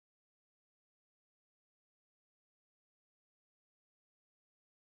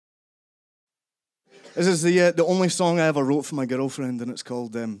This is the only song I ever wrote for my girlfriend, and it's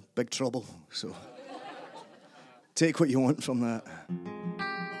called Big Trouble. So take what you want from that.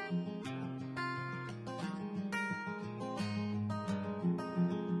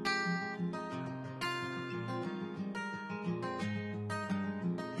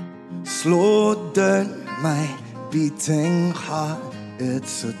 Slow down my beating heart,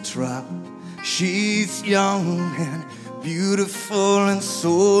 it's a trap. She's young and beautiful and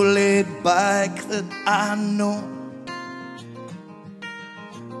so laid back that I know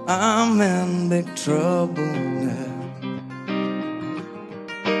I'm in big trouble now.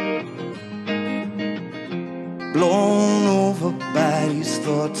 Blown over by these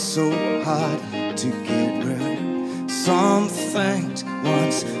thoughts, so hard to get rid. Some things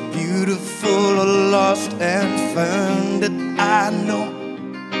once beautiful are lost and found, that I know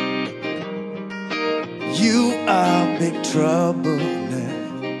you are big trouble now.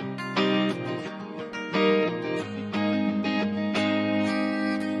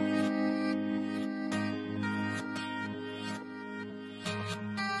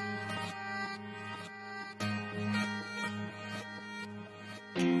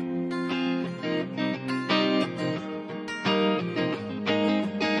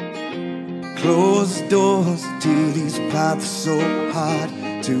 Closed doors to these paths so hard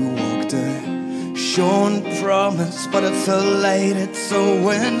to walk down. Shown promise, but it's so late, it's so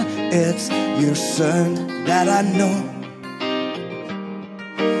when it's your sound that I know.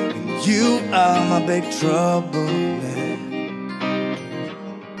 And you are my big trouble now.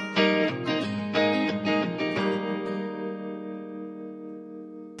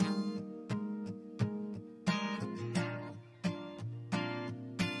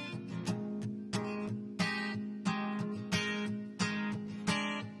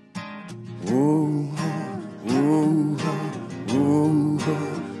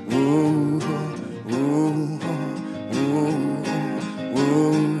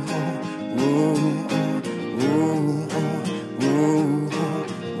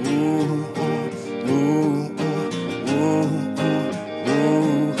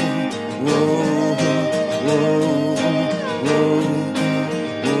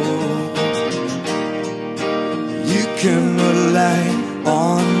 You can rely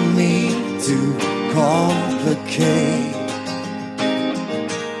on me to complicate.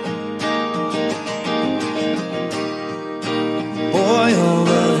 Boy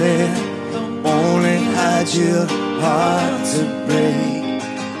over there only had your heart to break.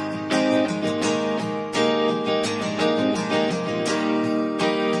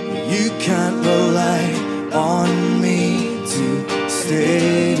 You can't rely on me to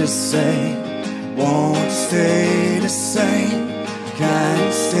stay the same. Won't stay the same,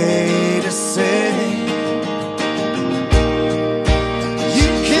 can't stay the same. You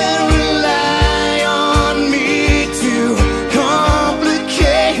can rely on me to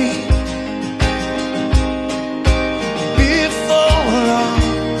complicate. Before long,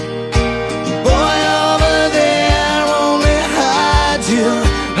 boy over there only had your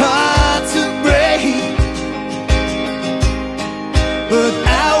heart to break. But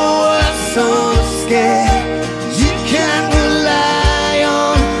I was so scared. You can't rely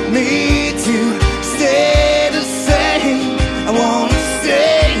on me to stay the same. I wanna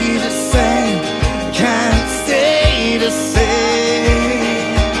stay the same, can't stay the same.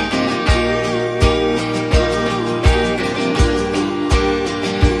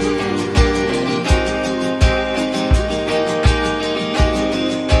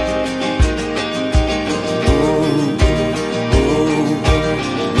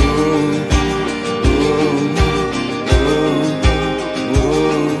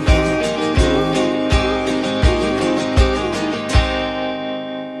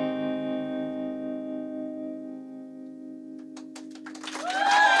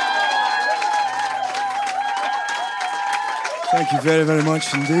 Thank you very, very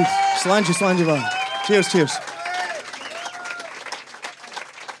much indeed. Slangy, slangy, man. Cheers, cheers.